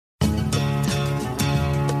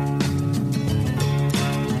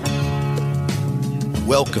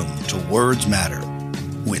Welcome to Words Matter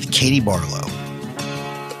with Katie Barlow.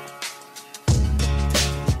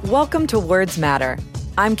 Welcome to Words Matter.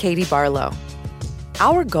 I'm Katie Barlow.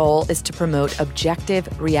 Our goal is to promote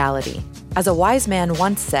objective reality. As a wise man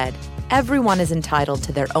once said, everyone is entitled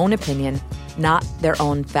to their own opinion, not their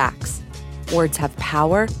own facts. Words have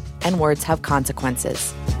power, and words have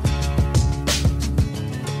consequences.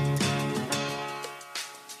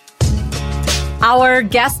 Our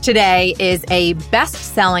guest today is a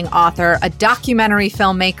best-selling author, a documentary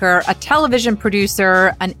filmmaker, a television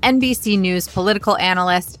producer, an NBC News political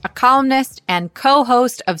analyst, a columnist, and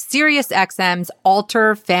co-host of SiriusXM's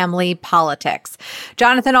Alter Family Politics.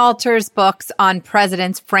 Jonathan Alter's books on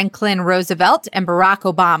Presidents Franklin Roosevelt and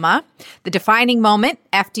Barack Obama, The Defining Moment,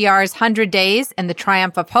 FDR's 100 Days and the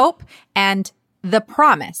Triumph of Hope, and The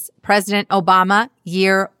Promise, President Obama,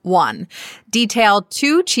 Year One, detailed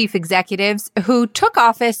two chief executives who took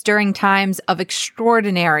office during times of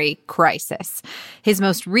extraordinary crisis. His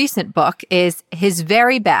most recent book is his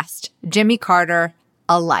very best, Jimmy Carter,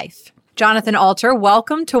 A Life. Jonathan Alter,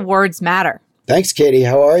 welcome to Words Matter. Thanks, Katie.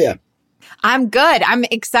 How are you? I'm good. I'm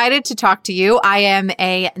excited to talk to you. I am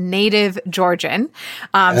a native Georgian,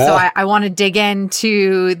 so I want to dig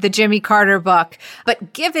into the Jimmy Carter book.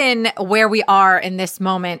 But given where we are in this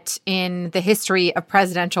moment in the history of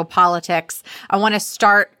presidential politics, I want to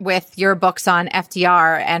start with your books on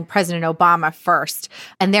FDR and President Obama first,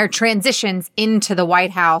 and their transitions into the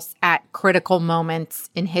White House at critical moments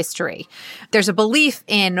in history. There's a belief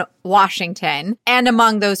in Washington and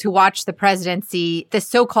among those who watch the presidency, the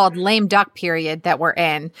so-called lame duck period that we're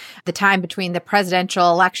in, the time between the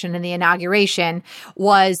presidential election and the inauguration,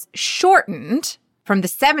 was shortened from the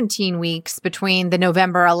 17 weeks between the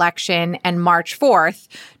November election and March 4th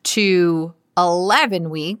to 11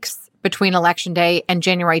 weeks between Election Day and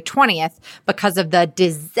January 20th because of the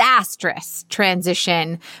disastrous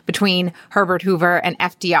transition between Herbert Hoover and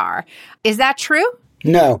FDR. Is that true?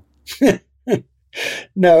 No.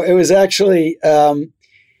 No, it was actually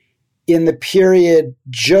in the period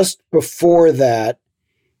just before that,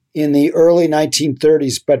 in the early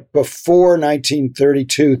 1930s, but before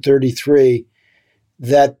 1932-33,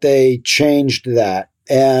 that they changed that.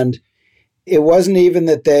 And it wasn't even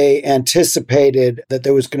that they anticipated that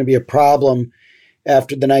there was going to be a problem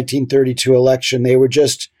after the 1932 election. They were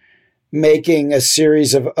just making a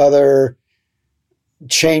series of other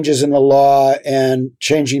changes in the law, and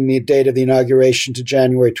changing the date of the inauguration to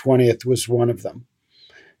January 20th was one of them.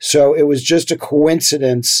 So it was just a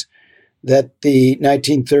coincidence that the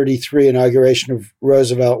 1933 inauguration of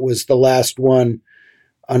Roosevelt was the last one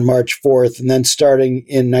on March 4th. And then starting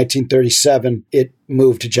in 1937, it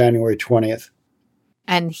moved to January 20th.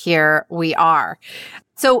 And here we are.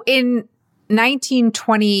 So in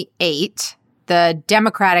 1928, the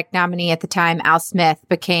Democratic nominee at the time, Al Smith,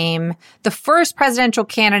 became the first presidential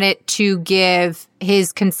candidate to give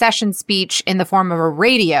his concession speech in the form of a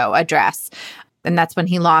radio address. And that's when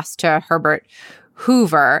he lost to Herbert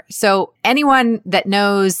Hoover. So anyone that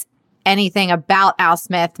knows anything about Al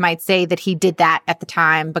Smith might say that he did that at the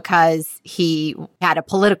time because he had a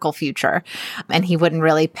political future and he wouldn't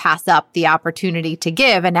really pass up the opportunity to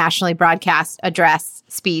give a nationally broadcast address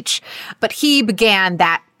speech. But he began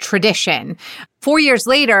that tradition. 4 years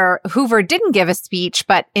later, Hoover didn't give a speech,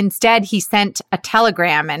 but instead he sent a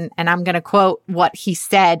telegram. And I'm going to quote what he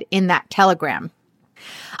said in that telegram.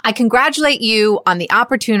 I congratulate you on the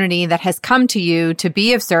opportunity that has come to you to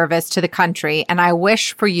be of service to the country, and I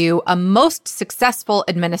wish for you a most successful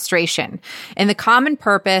administration. In the common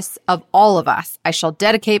purpose of all of us, I shall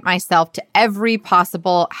dedicate myself to every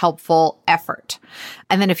possible helpful effort.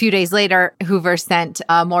 And then a few days later, Hoover sent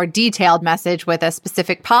a more detailed message with a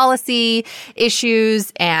specific policy,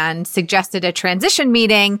 issues, and suggested a transition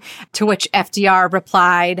meeting, to which FDR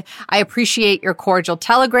replied, I appreciate your cordial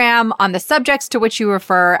telegram on the subjects to which you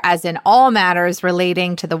refer, as in all matters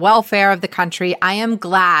relating to the welfare of the country, I am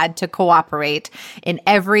glad to cooperate in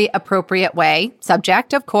every appropriate way,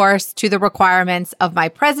 subject, of course, to the requirements of my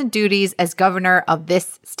present duties as governor of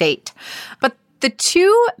this state. But the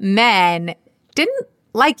two men didn't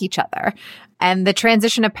like each other. And the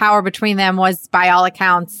transition of power between them was, by all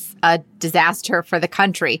accounts, a disaster for the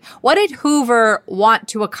country. What did Hoover want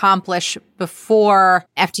to accomplish before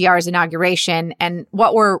FDR's inauguration, and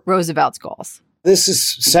what were Roosevelt's goals? This is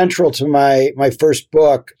central to my first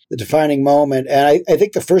book, The Defining Moment. And I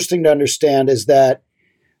think the first thing to understand is that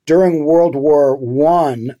during World War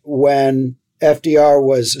I, when FDR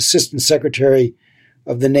was Assistant Secretary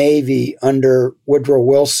of the Navy under Woodrow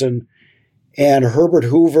Wilson, and Herbert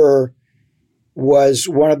Hoover was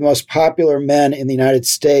one of the most popular men in the United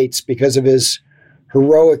States because of his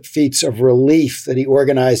heroic feats of relief that he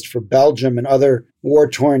organized for Belgium and other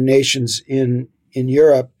war-torn nations in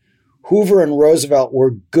Europe, Hoover and Roosevelt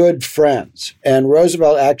were good friends. And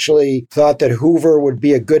Roosevelt actually thought that Hoover would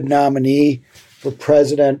be a good nominee for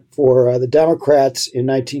president for the Democrats in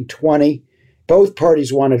 1920. Both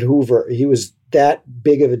parties wanted Hoover. He was that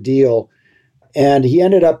big of a deal. And he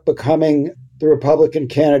ended up becoming the Republican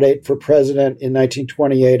candidate for president in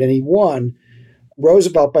 1928, and he won.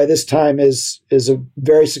 Roosevelt, by this time, is a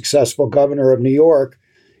very successful governor of New York,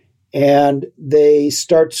 and they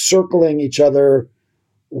start circling each other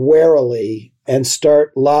warily and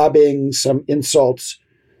start lobbing some insults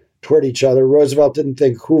toward each other. Roosevelt didn't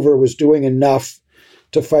think Hoover was doing enough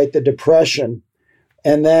to fight the Depression.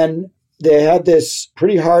 And then they had this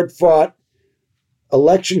pretty hard-fought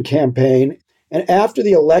election campaign. And after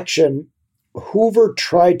the election, Hoover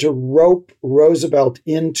tried to rope Roosevelt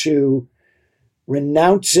into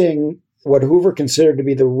renouncing what Hoover considered to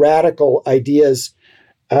be the radical ideas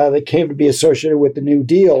that came to be associated with the New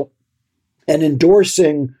Deal and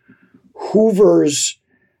endorsing Hoover's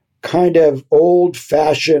kind of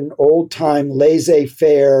old-fashioned, old-time,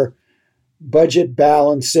 laissez-faire, budget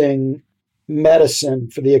balancing medicine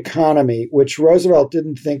for the economy, which Roosevelt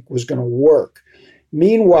didn't think was going to work.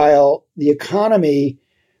 Meanwhile, the economy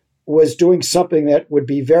was doing something that would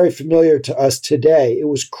be very familiar to us today. It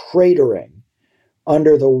was cratering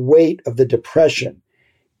under the weight of the Depression.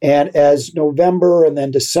 And as November and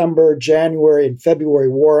then December, January, and February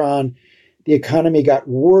wore on, the economy got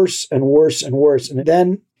worse and worse and worse. And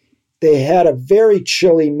then they had a very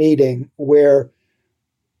chilly meeting where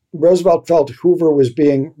Roosevelt felt Hoover was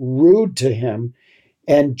being rude to him.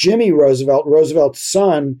 And Jimmy Roosevelt, Roosevelt's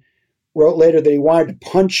son, wrote later that he wanted to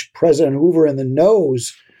punch President Hoover in the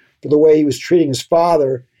nose for the way he was treating his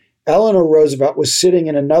father. Eleanor Roosevelt was sitting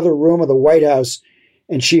in another room of the White House,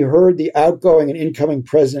 and she heard the outgoing and incoming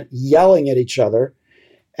president yelling at each other.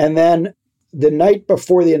 And then the night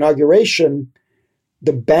before the inauguration,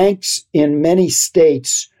 the banks in many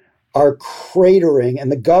states are cratering,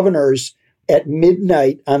 and the governors at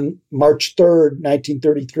midnight on March 3rd,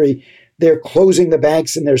 1933, they're closing the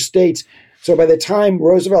banks in their states. So by the time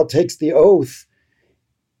Roosevelt takes the oath,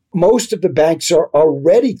 most of the banks are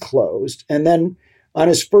already closed. And then on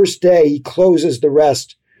his first day, he closes the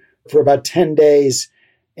rest for about 10 days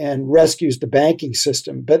and rescues the banking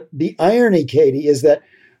system. But the irony, Katie, is that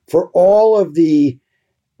for all of the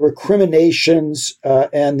recriminations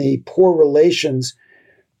and the poor relations,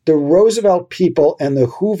 the Roosevelt people and the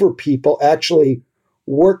Hoover people actually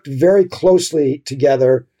worked very closely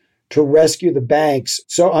together to rescue the banks.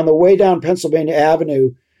 So on the way down Pennsylvania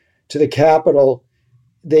Avenue to the Capitol,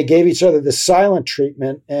 they gave each other the silent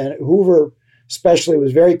treatment, and Hoover especially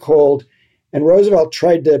was very cold, and Roosevelt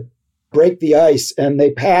tried to break the ice, and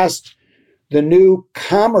they passed the new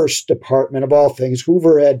Commerce Department, of all things.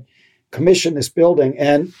 Hoover had commissioned this building,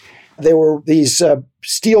 and there were these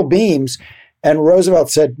steel beams, and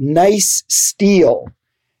Roosevelt said, "Nice steel."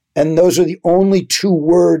 And those are the only two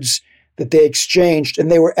words that they exchanged,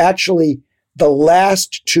 and they were actually the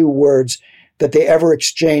last two words that they ever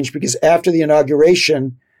exchanged, because after the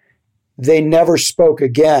inauguration, they never spoke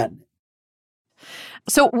again.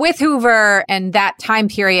 So with Hoover and that time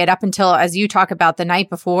period up until, as you talk about, the night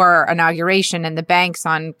before inauguration and the banks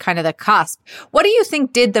on kind of the cusp, what do you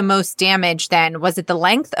think did the most damage then? Was it the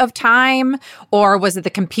length of time, or was it the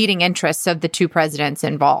competing interests of the two presidents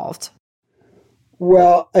involved?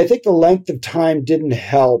 Well, I think the length of time didn't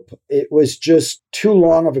help. It was just too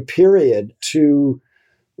long of a period to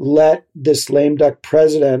let this lame duck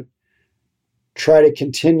president try to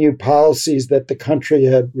continue policies that the country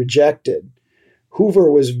had rejected.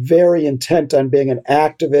 Hoover was very intent on being an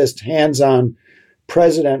activist, hands-on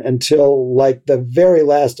president until like the very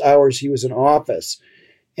last hours he was in office.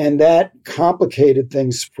 And that complicated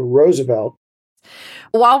things for Roosevelt.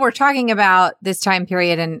 While we're talking about this time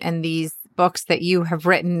period and these books that you have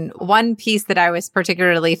written, one piece that I was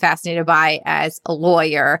particularly fascinated by as a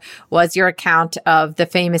lawyer was your account of the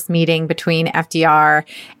famous meeting between FDR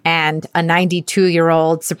and a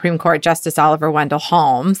 92-year-old Supreme Court Justice Oliver Wendell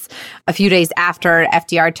Holmes a few days after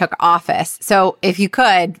FDR took office. So if you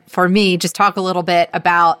could, for me, just talk a little bit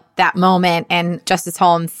about that moment and Justice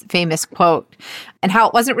Holmes' famous quote and how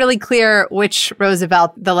it wasn't really clear which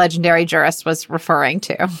Roosevelt the legendary jurist was referring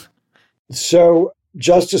to. So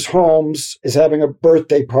Justice Holmes is having a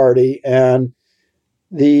birthday party, and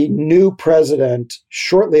the new president,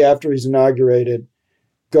 shortly after he's inaugurated,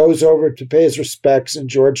 goes over to pay his respects in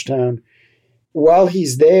Georgetown. While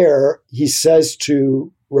he's there, he says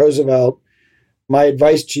to Roosevelt, "My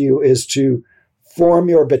advice to you is to form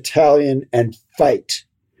your battalion and fight."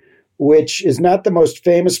 which is not the most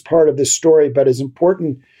famous part of this story, but is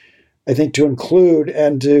important, I think, to include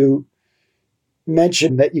and to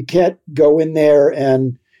mention that you can't go in there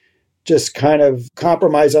and just kind of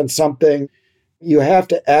compromise on something. You have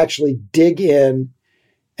to actually dig in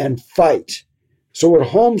and fight. So what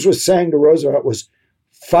Holmes was saying to Roosevelt was,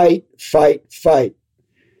 fight, fight, fight.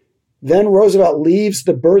 Then Roosevelt leaves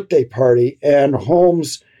the birthday party, and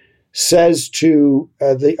Holmes says to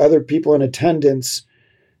the other people in attendance,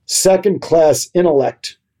 second-class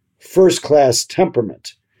intellect, first-class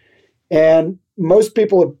temperament. And most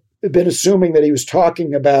people have been assuming that he was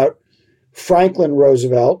talking about Franklin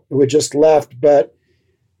Roosevelt, who had just left, but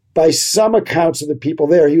by some accounts of the people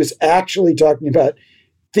there, he was actually talking about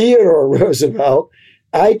Theodore Roosevelt.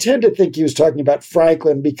 I tend to think he was talking about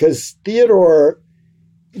Franklin because Theodore,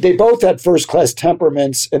 they both had first-class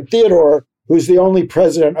temperaments, and Theodore, who's the only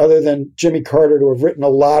president other than Jimmy Carter to have written a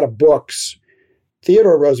lot of books,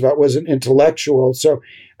 Theodore Roosevelt was an intellectual. So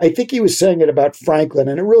I think he was saying it about Franklin,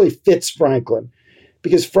 and it really fits Franklin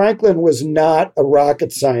because Franklin was not a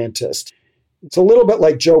rocket scientist. It's a little bit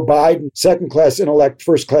like Joe Biden, second-class intellect,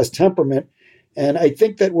 first-class temperament. And I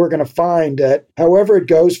think that we're going to find that however it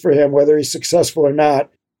goes for him, whether he's successful or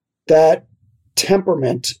not, that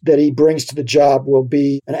temperament that he brings to the job will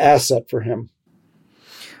be an asset for him.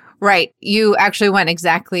 Right. You actually went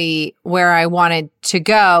exactly where I wanted to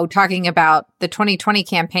go, talking about the 2020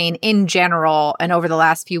 campaign in general. And over the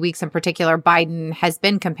last few weeks in particular, Biden has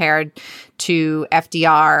been compared to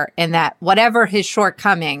FDR in that whatever his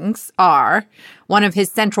shortcomings are, one of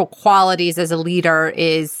his central qualities as a leader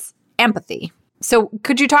is empathy. So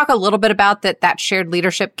could you talk a little bit about that shared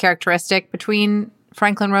leadership characteristic between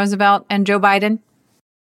Franklin Roosevelt and Joe Biden?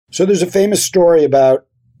 So there's a famous story about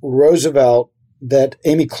Roosevelt that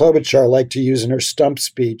Amy Klobuchar liked to use in her stump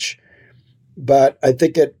speech, but I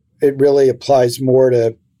think it really applies more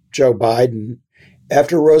to Joe Biden.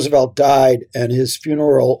 After Roosevelt died and his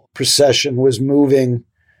funeral procession was moving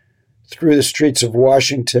through the streets of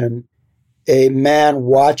Washington, a man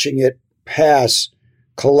watching it pass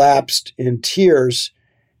collapsed in tears,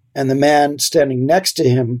 and the man standing next to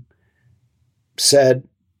him said,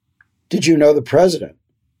 "Did you know the president?"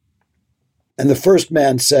 And the first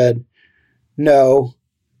man said, "No,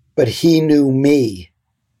 but he knew me."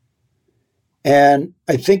 And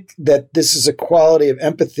I think that this is a quality of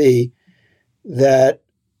empathy that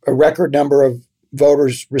a record number of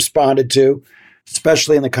voters responded to,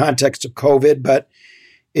 especially in the context of COVID, but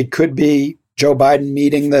it could be Joe Biden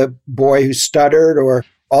meeting the boy who stuttered or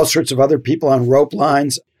all sorts of other people on rope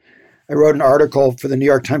lines. I wrote an article for the New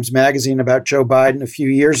York Times Magazine about Joe Biden a few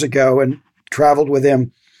years ago and traveled with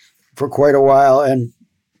him for quite a while. And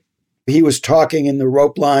he was talking in the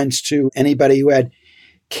rope lines to anybody who had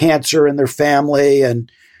cancer in their family.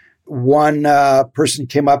 And one person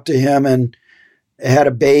came up to him and had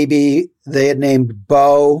a baby they had named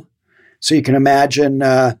Bo. So you can imagine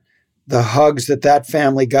the hugs that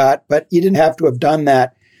family got. But you didn't have to have done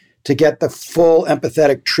that to get the full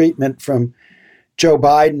empathetic treatment from Joe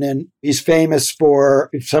Biden. And he's famous for,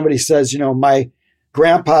 if somebody says, my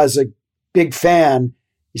grandpa's a big fan,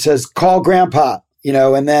 he says, "Call grandpa."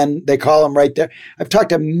 And then they call him right there. I've talked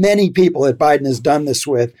to many people that Biden has done this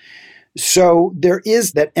with. So there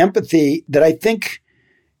is that empathy that I think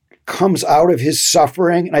comes out of his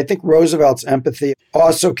suffering. And I think Roosevelt's empathy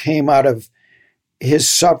also came out of his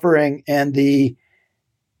suffering and the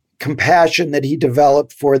compassion that he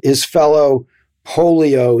developed for his fellow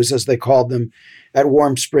polios, as they called them, at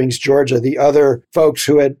Warm Springs, Georgia, the other folks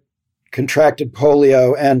who had contracted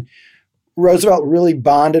polio. And Roosevelt really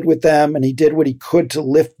bonded with them, and he did what he could to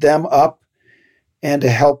lift them up and to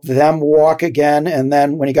help them walk again. And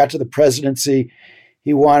then when he got to the presidency,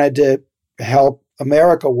 he wanted to help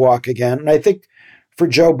America walk again. And I think for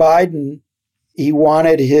Joe Biden, he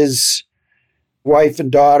wanted his wife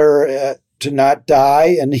and daughter to not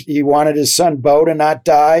die, and he wanted his son Bo to not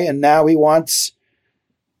die, and now he wants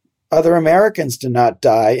other Americans to not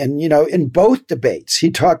die. And, in both debates, he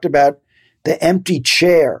talked about the empty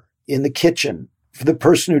chair in the kitchen for the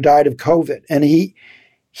person who died of COVID. And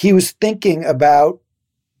he was thinking about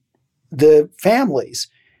the families.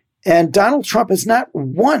 And Donald Trump has not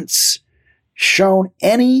once shown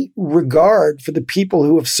any regard for the people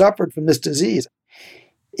who have suffered from this disease.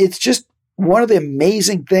 It's just one of the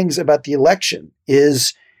amazing things about the election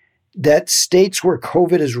is that states where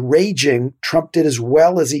COVID is raging, Trump did as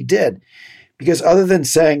well as he did. Because other than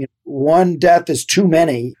saying one death is too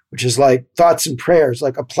many, which is like thoughts and prayers,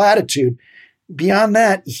 like a platitude, beyond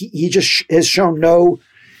that, he just has shown no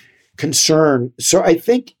concern. So I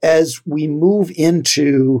think as we move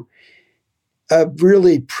into a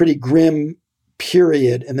really pretty grim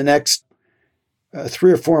period, in the next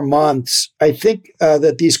 3 or 4 months, I think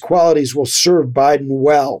that these qualities will serve Biden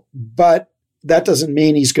well. But that doesn't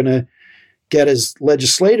mean he's going to get his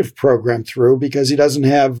legislative program through, because he doesn't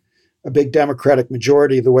have a big Democratic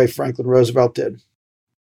majority the way Franklin Roosevelt did.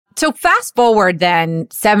 So fast forward then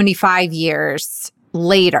 75 years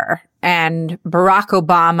later, and Barack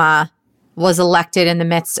Obama was elected in the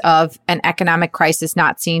midst of an economic crisis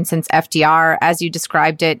not seen since FDR, as you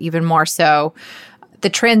described it, even more so. The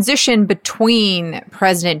transition between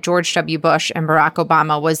President George W. Bush and Barack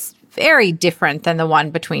Obama was very different than the one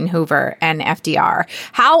between Hoover and FDR.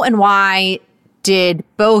 How and why did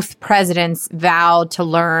both presidents vow to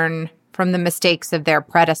learn from the mistakes of their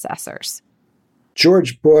predecessors?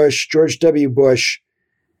 George W. Bush,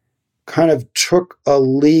 kind of took a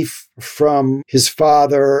leaf from his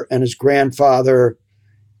father and his grandfather.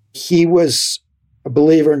 He was a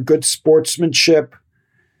believer in good sportsmanship.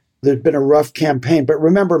 There'd been a rough campaign. But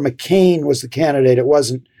remember, McCain was the candidate. It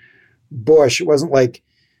wasn't Bush. It wasn't like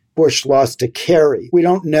Bush lost to Kerry. We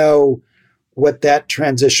don't know what that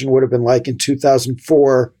transition would have been like in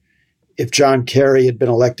 2004 if John Kerry had been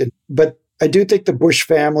elected. But I do think the Bush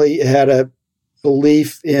family had a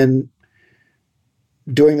belief in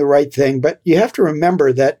doing the right thing. But you have to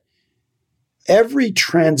remember that every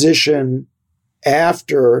transition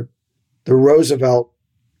after the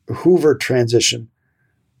Roosevelt-Hoover transition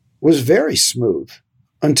was very smooth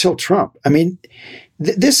until Trump. I mean,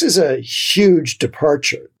 this is a huge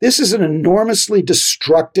departure. This is an enormously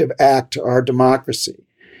destructive act to our democracy,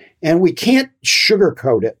 and we can't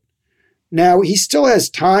sugarcoat it. Now, he still has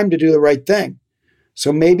time to do the right thing.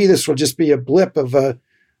 So maybe this will just be a blip of a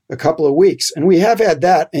couple of weeks. And we have had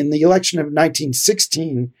that in the election of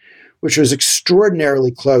 1916, which was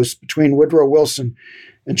extraordinarily close between Woodrow Wilson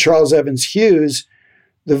and Charles Evans Hughes.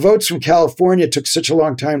 The votes from California took such a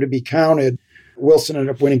long time to be counted. Wilson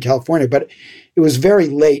ended up winning California, but it was very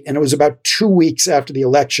late. And it was about 2 weeks after the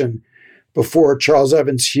election before Charles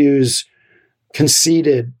Evans Hughes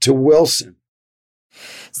conceded to Wilson.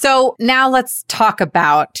 So now let's talk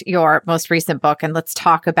about your most recent book, and let's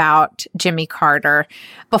talk about Jimmy Carter.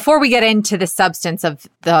 Before we get into the substance of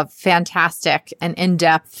the fantastic and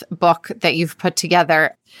in-depth book that you've put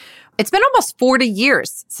together, it's been almost 40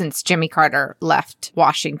 years since Jimmy Carter left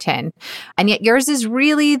Washington, and yet yours is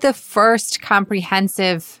really the first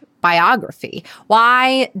comprehensive biography.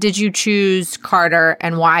 Why did you choose Carter,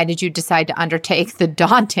 and why did you decide to undertake the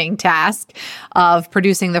daunting task of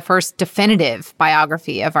producing the first definitive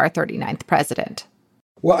biography of our 39th president?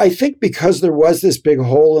 Well, I think because there was this big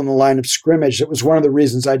hole in the line of scrimmage, that was one of the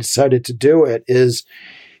reasons I decided to do it. Is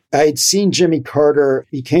I had seen Jimmy Carter.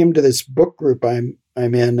 He came to this book group I'm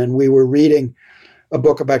in, and we were reading a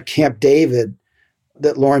book about Camp David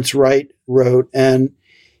that Lawrence Wright wrote. And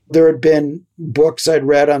there had been books I'd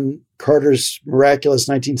read on Carter's miraculous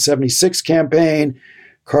 1976 campaign,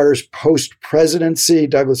 Carter's post-presidency.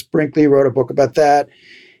 Douglas Brinkley wrote a book about that.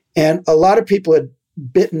 And a lot of people had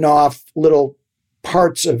bitten off little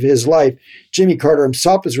parts of his life. Jimmy Carter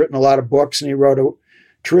himself has written a lot of books, and he wrote a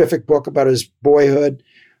terrific book about his boyhood.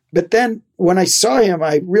 But then when I saw him,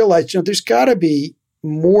 I realized, there's got to be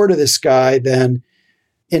more to this guy than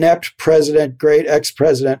inept president, great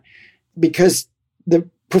ex-president, because the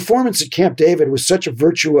performance at Camp David was such a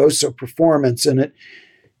virtuoso performance, and it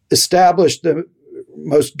established the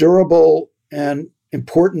most durable and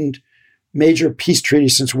important major peace treaty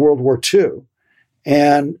since World War II.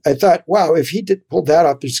 And I thought, wow, if he pulled that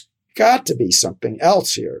off, there's got to be something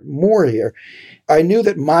else here, more here. I knew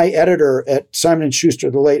that my editor at Simon & Schuster,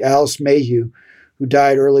 the late Alice Mayhew, who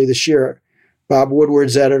died early this year, Bob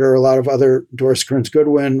Woodward's editor, a lot of other, Doris Kearns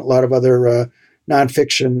Goodwin, a lot of other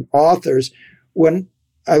nonfiction authors, when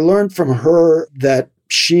I learned from her that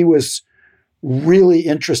she was really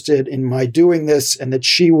interested in my doing this, and that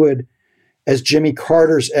she would, as Jimmy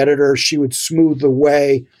Carter's editor, she would smooth the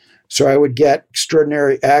way so I would get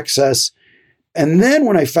extraordinary access. And then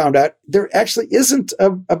when I found out there actually isn't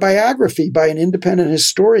a biography by an independent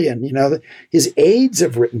historian, his aides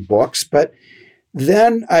have written books, but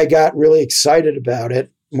then I got really excited about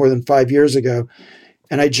it more than 5 years ago,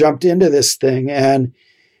 and I jumped into this thing. And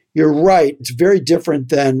you're right, it's very different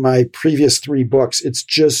than my previous 3 books. It's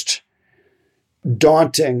just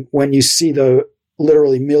daunting when you see the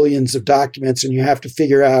literally millions of documents, and you have to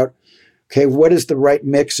figure out, okay, what is the right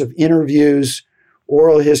mix of interviews,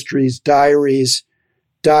 oral histories, diaries,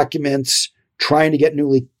 documents, trying to get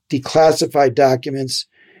newly declassified documents,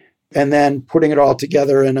 and then putting it all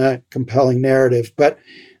together in a compelling narrative. But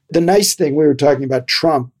the nice thing, we were talking about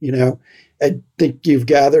Trump, I think you've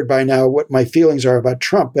gathered by now what my feelings are about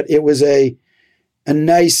Trump, but it was a a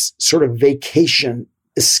nice sort of vacation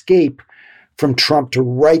escape from Trump to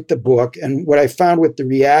write the book. And what I found with the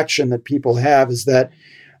reaction that people have is that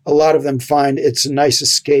a lot of them find it's a nice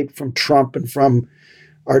escape from Trump and from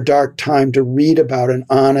our dark time to read about an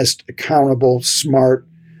honest, accountable, smart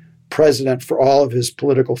president for all of his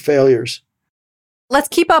political failures. Let's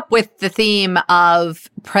keep up with the theme of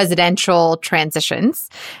presidential transitions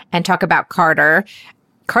and talk about Carter.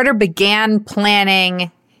 Carter began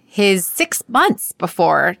planning his 6 months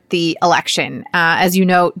before the election. As you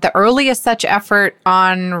know, the earliest such effort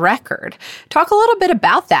on record. Talk a little bit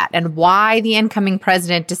about that and why the incoming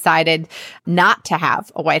president decided not to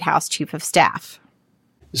have a White House chief of staff.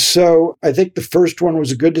 So I think the first one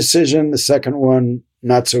was a good decision. The second one,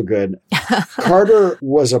 not so good. Carter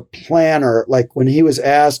was a planner. Like when he was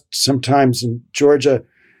asked sometimes in Georgia,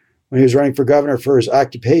 when he was running for governor for his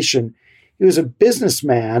occupation, he was a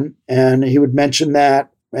businessman and he would mention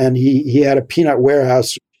that. And he had a peanut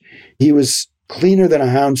warehouse. He was cleaner than a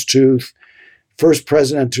hound's tooth, first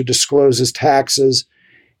president to disclose his taxes.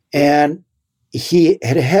 And he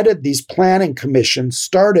had headed these planning commissions,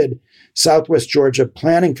 started Southwest Georgia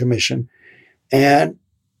Planning Commission. And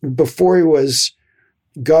before he was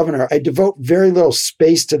governor, I devote very little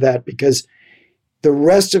space to that because the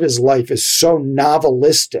rest of his life is so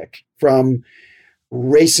novelistic, from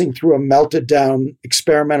racing through a melted down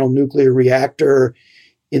experimental nuclear reactor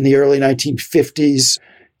in the early 1950s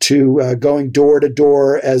to going door to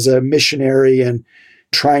door as a missionary and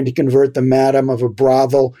trying to convert the madam of a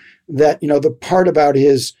brothel, that, the part about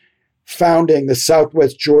his founding the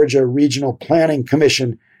Southwest Georgia Regional Planning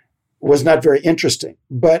Commission was not very interesting.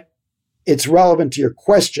 But it's relevant to your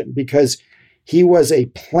question because he was a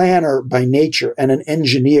planner by nature and an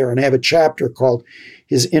engineer. And I have a chapter called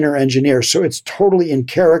His Inner Engineer. So it's totally in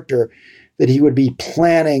character that he would be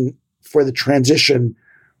planning for the transition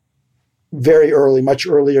very early, much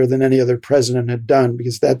earlier than any other president had done,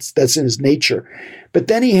 because that's in his nature. But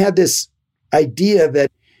then he had this idea that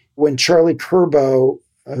when Charlie Curbo,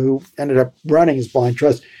 who ended up running his blind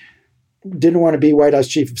trust, didn't want to be White House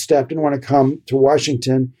chief of staff, didn't want to come to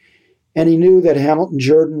Washington, and he knew that Hamilton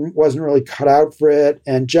Jordan wasn't really cut out for it,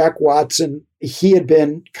 and Jack Watson, he had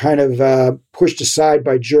been kind of pushed aside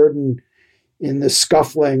by Jordan in the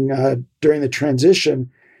scuffling during the transition.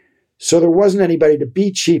 So there wasn't anybody to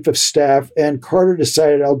be chief of staff, and Carter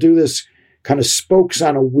decided, I'll do this kind of spokes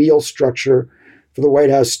on a wheel structure for the White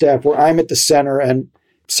House staff where I'm at the center and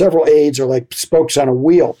several aides are like spokes on a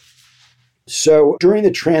wheel. So during the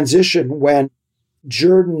transition, when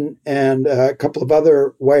Jordan and a couple of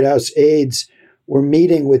other White House aides were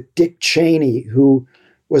meeting with Dick Cheney, who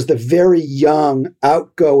was the very young,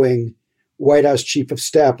 outgoing White House chief of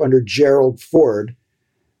staff under Gerald Ford,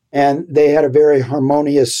 and they had a very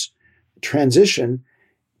harmonious transition,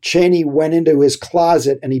 Cheney went into his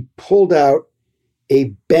closet and he pulled out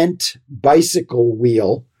a bent bicycle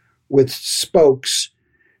wheel with spokes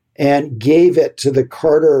and gave it to the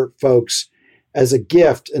Carter folks as a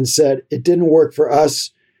gift and said, it didn't work for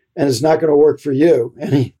us and it's not going to work for you.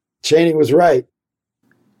 And Cheney was right.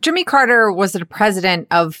 Jimmy Carter was the president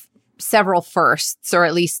of several firsts, or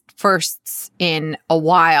at least firsts in a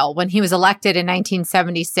while. When he was elected in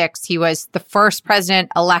 1976, he was the first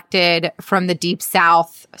president elected from the Deep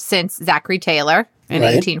South since Zachary Taylor in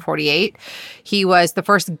 1848. He was the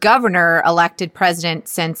first governor elected president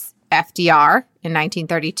since FDR in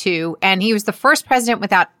 1932. And he was the first president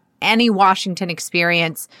without any Washington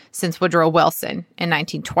experience since Woodrow Wilson in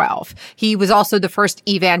 1912. He was also the first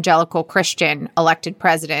evangelical Christian elected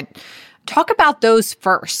president. Talk about those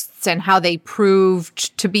firsts and how they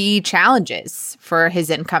proved to be challenges for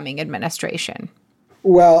his incoming administration.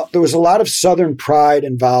 Well, there was a lot of Southern pride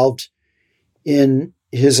involved in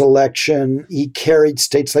his election. He carried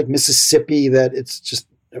states like Mississippi that it's just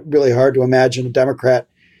really hard to imagine a Democrat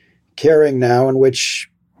carrying now, in which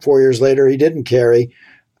 4 years later he didn't carry.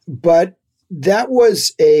 But that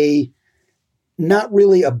was not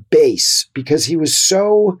really a base, because he was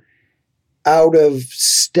so out of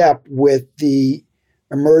step with the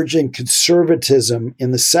emerging conservatism in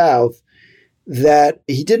the South that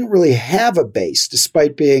he didn't really have a base,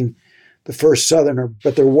 despite being the first Southerner.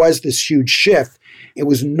 But there was this huge shift. It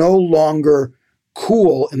was no longer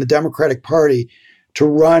cool in the Democratic Party to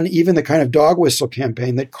run even the kind of dog whistle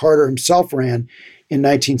campaign that Carter himself ran in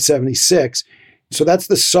 1976. So that's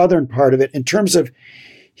the Southern part of it. In terms of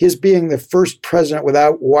his being the first president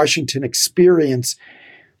without Washington experience,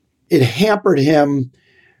 it hampered him,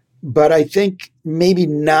 but I think maybe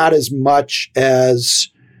not as much as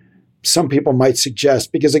some people might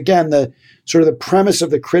suggest. Because again, the sort of the premise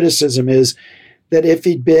of the criticism is that if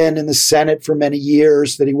he'd been in the Senate for many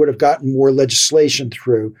years, that he would have gotten more legislation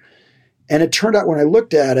through. And it turned out when I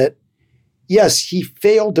looked at it, yes, he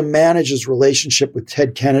failed to manage his relationship with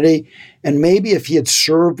Ted Kennedy. And maybe if he had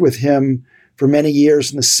served with him for many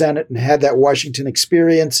years in the Senate and had that Washington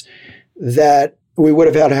experience, that we would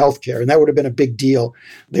have had health care. And that would have been a big deal.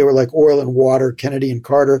 They were like oil and water, Kennedy and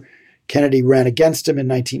Carter. Kennedy ran against him in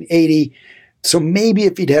 1980. So maybe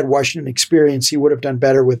if he'd had Washington experience, he would have done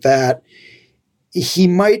better with that. He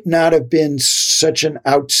might not have been such an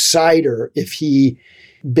outsider if he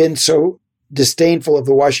been so disdainful of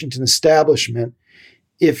the Washington establishment,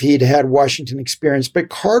 if he'd had Washington experience. But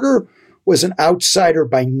Carter was an outsider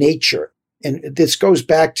by nature. And this goes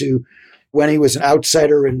back to when he was an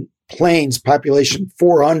outsider in Plains, population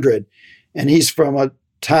 400, and he's from a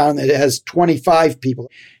town that has 25 people.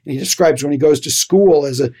 And he describes when he goes to school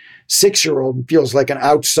as a 6-year-old and feels like an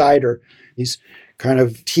outsider. He's kind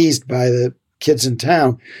of teased by the kids in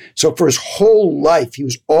town. So for his whole life, he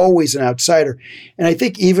was always an outsider. And I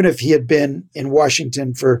think even if he had been in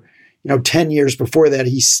Washington for, 10 years before that,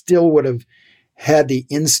 he still would have had the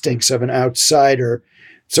instincts of an outsider.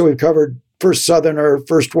 So we've covered first Southerner,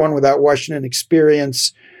 first one without Washington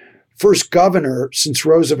experience, first governor since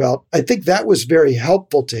Roosevelt. I think that was very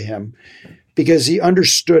helpful to him because he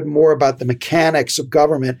understood more about the mechanics of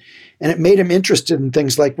government, and it made him interested in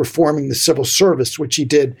things like reforming the civil service, which he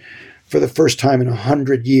did for the first time in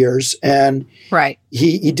 100 years. And right.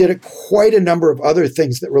 He did quite a number of other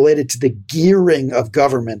things that related to the gearing of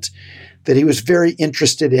government that he was very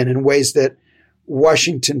interested in ways that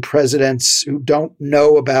Washington presidents who don't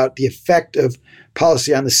know about the effect of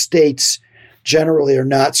policy on the states generally are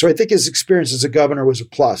not. So I think his experience as a governor was a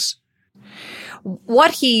plus.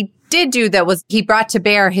 What he did do, that was he brought to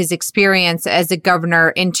bear his experience as a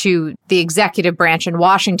governor into the executive branch in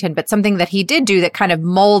Washington, but something that he did do that kind of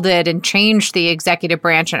molded and changed the executive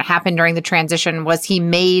branch, and it happened during the transition, was he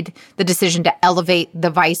made the decision to elevate the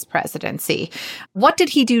vice presidency. What did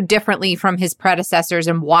he do differently from his predecessors,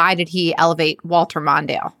 and why did he elevate Walter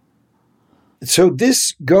Mondale? So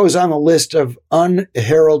this goes on the list of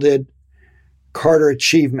unheralded Carter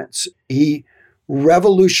achievements. He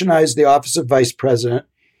revolutionized the office of vice president.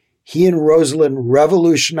 He and Rosalind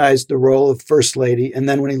revolutionized the role of first lady. And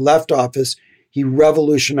then when he left office, he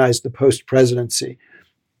revolutionized the post-presidency.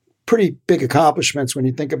 Pretty big accomplishments when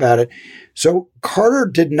you think about it. So Carter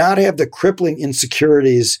did not have the crippling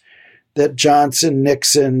insecurities that Johnson,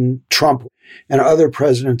 Nixon, Trump, and other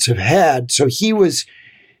presidents have had. So he was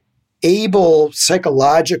able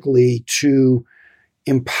psychologically to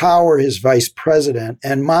empower his vice president.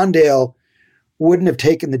 And Mondale wouldn't have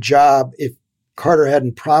taken the job if Carter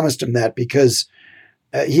hadn't promised him that, because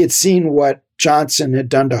he had seen what Johnson had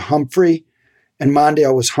done to Humphrey, and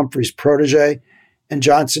Mondale was Humphrey's protege, and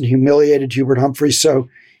Johnson humiliated Hubert Humphrey. So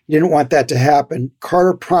he didn't want that to happen.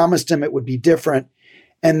 Carter promised him it would be different.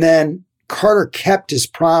 And then Carter kept his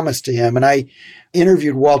promise to him. And I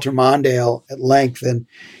interviewed Walter Mondale at length, and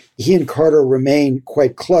he and Carter remained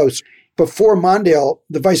quite close. Before Mondale,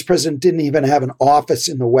 the vice president didn't even have an office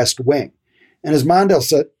in the West Wing. And as Mondale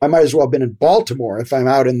said, I might as well have been in Baltimore if I'm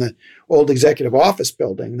out in the old executive office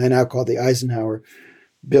building, they now call the Eisenhower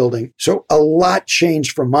building. So a lot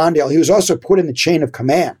changed for Mondale. He was also put in the chain of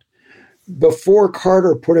command. Before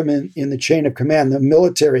Carter put him in the chain of command, the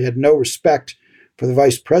military had no respect for the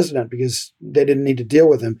vice president because they didn't need to deal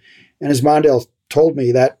with him. And as Mondale told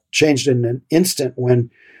me, that changed in an instant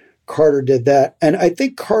when Carter did that. And I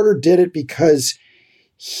think Carter did it because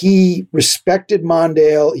he respected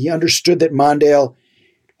Mondale. He understood that Mondale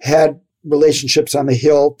had relationships on the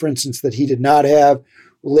Hill, for instance, that he did not have,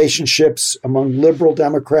 relationships among liberal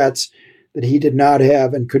Democrats that he did not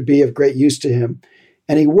have and could be of great use to him.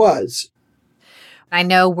 And he was. I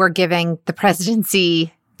know we're giving the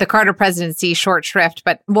Carter presidency short shrift,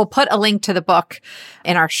 but we'll put a link to the book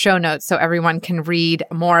in our show notes so everyone can read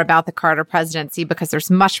more about the Carter presidency, because there's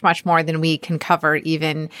much, much more than we can cover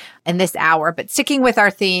even in this hour. But sticking with our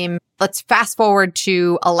theme, let's fast forward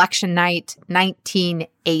to election night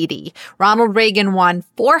 1980. Ronald Reagan won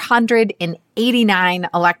 489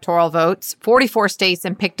 electoral votes, 44 states,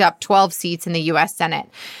 and picked up 12 seats in the U.S. Senate.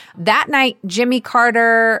 That night, Jimmy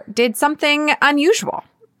Carter did something unusual.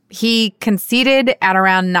 He conceded at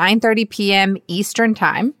around 9:30 p.m. Eastern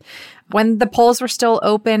Time when the polls were still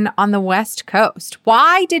open on the West Coast.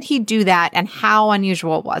 Why did he do that, and how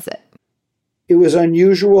unusual was it? It was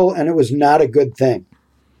unusual, and it was not a good thing.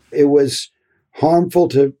 It was harmful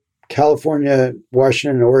to California,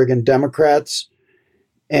 Washington, and Oregon Democrats.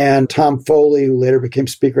 And Tom Foley, who later became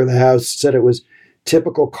Speaker of the House, said it was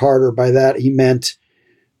typical Carter. By that, he meant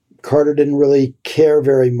Carter didn't really care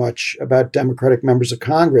very much about Democratic members of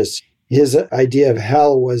Congress. His idea of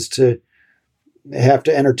hell was to have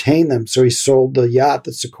to entertain them. So he sold the yacht,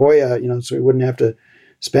 the Sequoia, so he wouldn't have to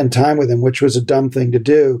spend time with him, which was a dumb thing to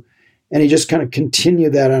do. And he just kind of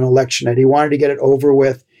continued that on election night. He wanted to get it over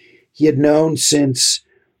with. He had known since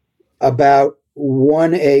about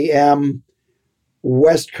 1 a.m.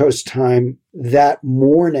 West Coast time that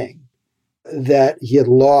morning that he had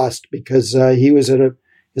lost because he was at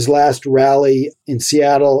his last rally in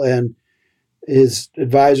Seattle, and his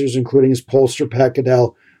advisors, including his pollster, Pat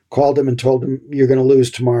Goodell, called him and told him, "You're going to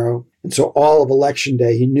lose tomorrow." And so all of Election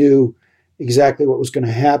Day, he knew exactly what was going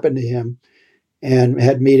to happen to him and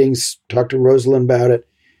had meetings, talked to Rosalynn about it.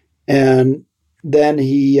 And then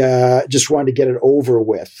he just wanted to get it over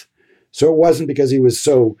with. So it wasn't because he was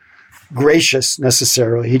so gracious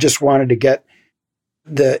necessarily. He just wanted to get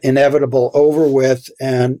the inevitable over with.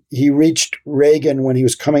 And he reached Reagan when he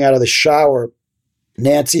was coming out of the shower.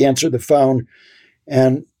 Nancy answered the phone,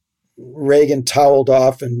 and Reagan toweled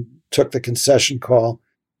off and took the concession call.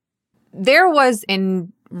 There was,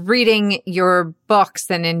 in reading your books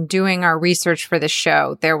and in doing our research for the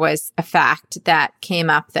show, there was a fact that came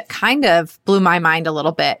up that kind of blew my mind a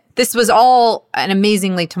little bit. This was all an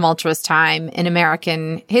amazingly tumultuous time in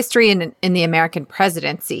American history and in the American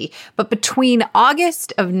presidency. But between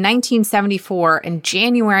August of 1974 and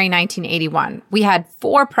January 1981, we had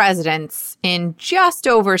 4 presidents in just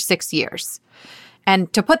over 6 years.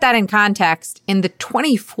 And to put that in context, in the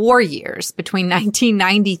 24 years between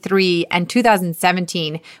 1993 and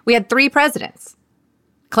 2017, we had 3 presidents: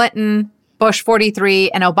 Clinton, Bush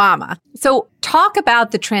 43, and Obama. So talk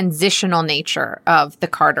about the transitional nature of the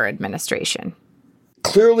Carter administration.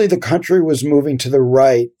 Clearly, the country was moving to the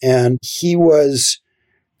right, and he was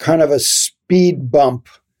kind of a speed bump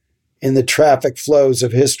in the traffic flows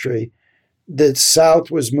of history. The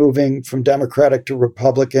South was moving from Democratic to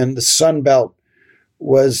Republican. The Sun Belt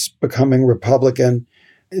was becoming Republican.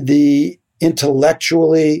 The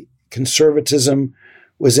intellectually, conservatism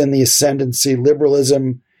was in the ascendancy.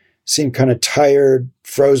 Liberalism seemed kind of tired,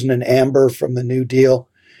 frozen in amber from the New Deal.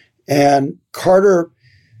 And Carter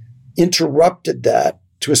interrupted that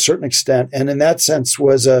to a certain extent, and in that sense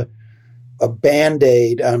was a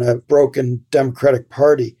Band-Aid on a broken Democratic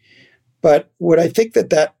Party. But what I think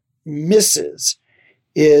that misses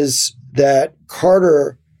is that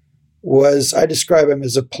Carter was, I describe him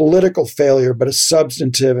as a political failure, but a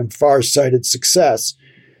substantive and far-sighted success.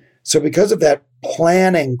 So because of that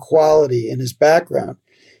planning quality in his background,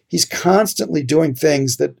 he's constantly doing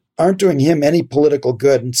things that aren't doing him any political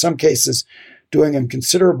good, in some cases doing him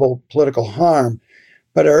considerable political harm,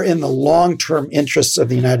 but are in the long-term interests of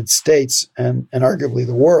the United States and arguably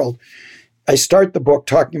the world. I start the book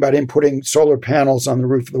talking about him putting solar panels on the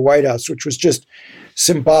roof of the White House, which was just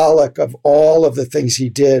symbolic of all of the things he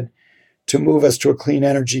did to move us to a clean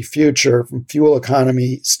energy future, from fuel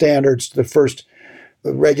economy standards to the first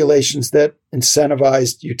regulations that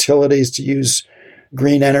incentivized utilities to use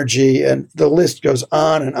green energy. And the list goes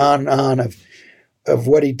on and on and on of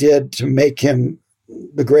what he did to make him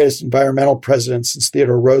the greatest environmental president since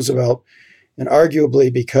Theodore Roosevelt. And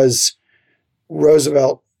arguably because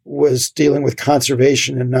Roosevelt was dealing with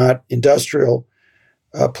conservation and not industrial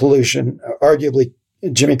pollution, arguably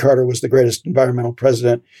Jimmy Carter was the greatest environmental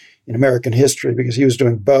president in American history because he was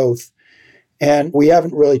doing both. And we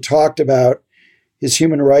haven't really talked about his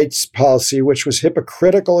human rights policy, which was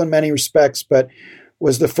hypocritical in many respects, but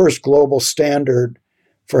was the first global standard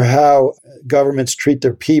for how governments treat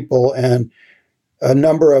their people. And a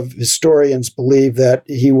number of historians believe that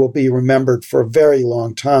he will be remembered for a very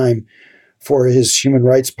long time for his human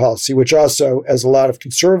rights policy, which also, as a lot of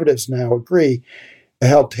conservatives now agree,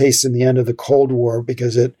 helped hasten the end of the Cold War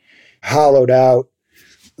because it hollowed out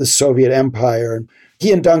the Soviet Empire. And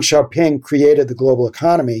he and Deng Xiaoping created the global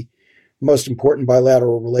economy, most important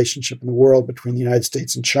bilateral relationship in the world between the United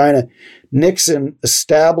States and China. Nixon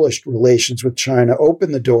established relations with China,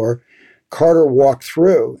 opened the door. Carter walked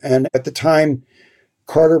through. And at the time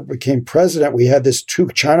Carter became president, we had this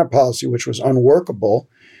two-China policy, which was unworkable.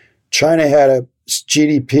 China had a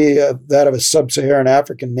GDP of that of a sub-Saharan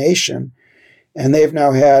African nation, and they've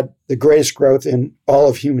now had the greatest growth in all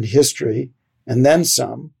of human history, and then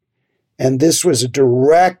some. And this was a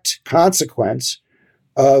direct consequence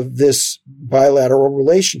of this bilateral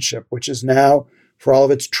relationship, which is now, for all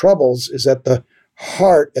of its troubles, is at the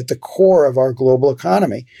heart, at the core of our global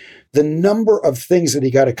economy. The number of things that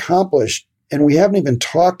he got accomplished, and we haven't even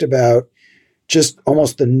talked about just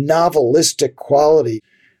almost the novelistic quality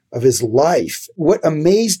of his life. What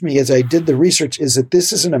amazed me as I did the research is that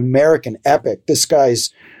this is an American epic. This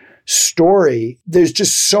guy's story. There's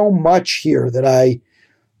just so much here that I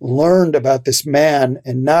learned about this man,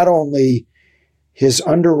 and not only his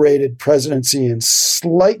underrated presidency and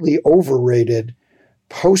slightly overrated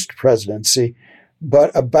post-presidency,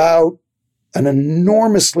 but about an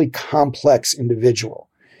enormously complex individual.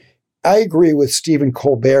 I agree with Stephen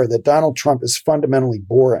Colbert that Donald Trump is fundamentally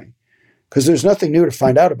boring because there's nothing new to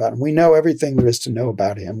find out about him. We know everything there is to know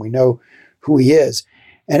about him. We know who he is.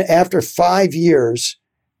 And after 5 years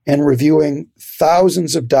and reviewing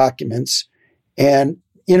thousands of documents and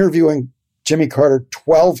interviewing Jimmy Carter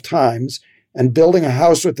 12 times and building a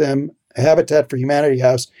house with him, a Habitat for Humanity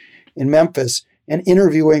house in Memphis, and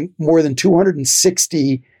interviewing more than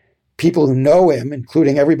 260 people who know him,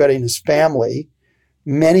 including everybody in his family,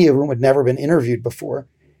 many of whom had never been interviewed before,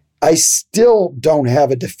 I still don't have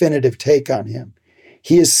a definitive take on him.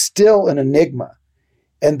 He is still an enigma.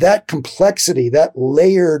 And that complexity, that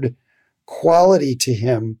layered quality to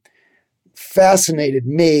him fascinated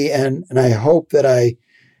me, and I hope that I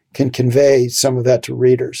can convey some of that to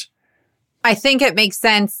readers. I think it makes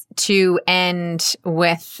sense to end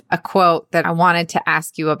with a quote that I wanted to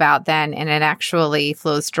ask you about then, and it actually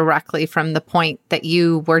flows directly from the point that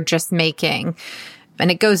you were just making. And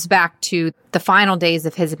it goes back to the final days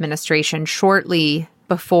of his administration, shortly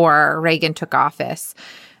before Reagan took office.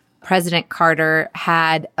 President Carter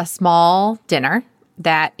had a small dinner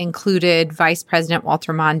that included Vice President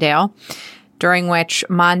Walter Mondale, during which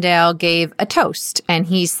Mondale gave a toast. And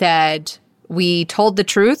he said, "We told the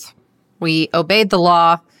truth. We obeyed the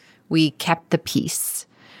law. We kept the peace."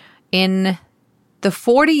 In the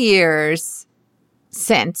 40 years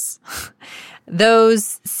since,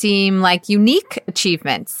 those seem like unique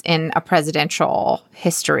achievements in a presidential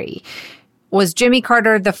history. Was Jimmy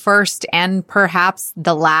Carter the first and perhaps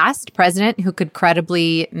the last president who could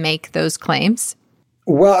credibly make those claims?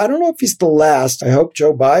 Well, I don't know if he's the last. I hope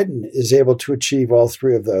Joe Biden is able to achieve all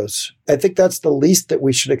three of those. I think that's the least that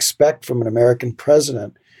we should expect from an American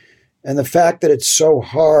president. And the fact that it's so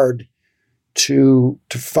hard to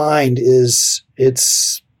find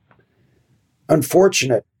it's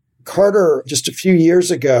unfortunate. Carter, just a few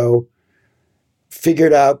years ago,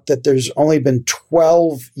 figured out that there's only been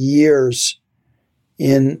 12 years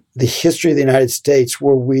in the history of the United States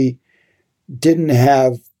where we didn't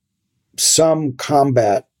have some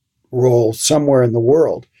combat role somewhere in the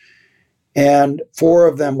world. And 4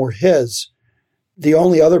 of them were his. The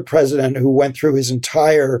only other president who went through his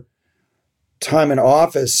entire time in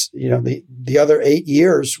office, the other 8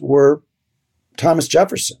 years were Thomas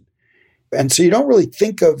Jefferson. And so you don't really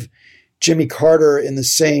think of Jimmy Carter in the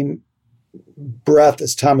same breath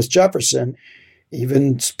as Thomas Jefferson.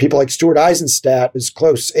 Even people like Stuart Eisenstadt, his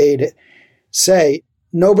close aide, say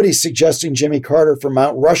nobody's suggesting Jimmy Carter for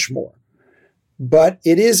Mount Rushmore. But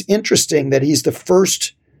it is interesting that he's the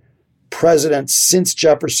first president since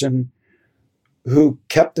Jefferson who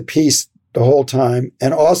kept the peace the whole time,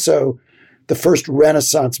 and also the first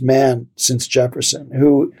Renaissance man since Jefferson,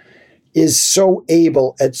 who is so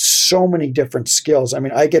able at so many different skills. I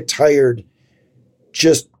mean, I get tired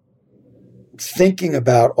just thinking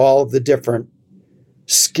about all of the different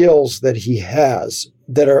skills that he has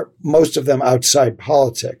that are most of them outside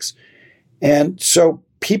politics. And so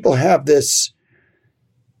people have this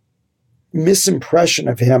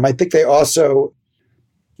misimpression of him. I think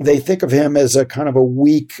they think of him as a kind of a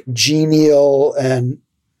weak, genial, and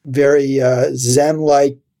very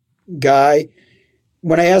Zen-like guy.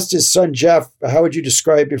 When I asked his son, Jeff, how would you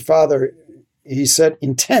describe your father? He said,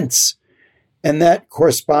 intense. And that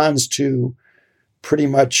corresponds to pretty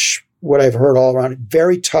much what I've heard all around.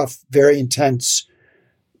 Very tough, very intense,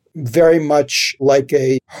 very much like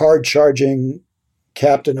a hard-charging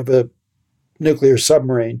captain of a nuclear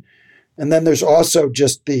submarine. And then there's also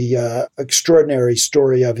just the extraordinary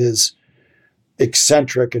story of his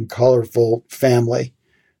eccentric and colorful family.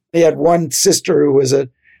 He had one sister who was an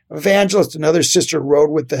evangelist. Another sister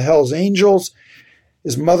rode with the Hells Angels.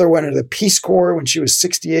 His mother went into the Peace Corps when she was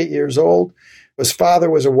 68 years old. His father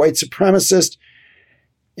was a white supremacist.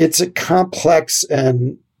 It's a complex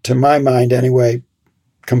and, to my mind anyway,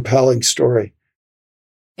 compelling story.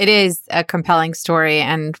 It is a compelling story,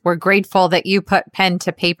 and we're grateful that you put pen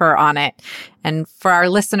to paper on it. And for our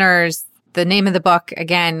listeners, the name of the book,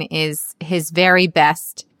 again, is His Very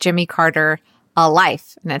Best, Jimmy Carter, A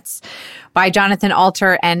Life. And it's by Jonathan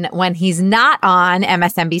Alter. And when he's not on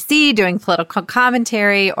MSNBC doing political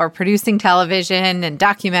commentary or producing television and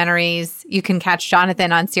documentaries, you can catch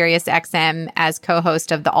Jonathan on SiriusXM as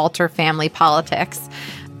co-host of the Alter Family Politics.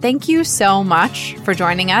 Thank you so much for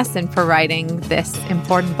joining us and for writing this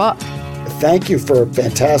important book. Thank you for a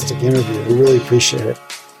fantastic interview. We really appreciate it.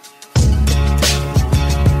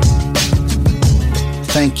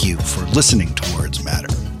 thank you for listening to Words Matter.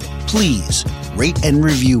 Please rate and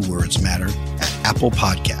review Words Matter at Apple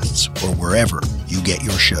Podcasts or wherever you get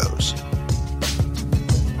your shows.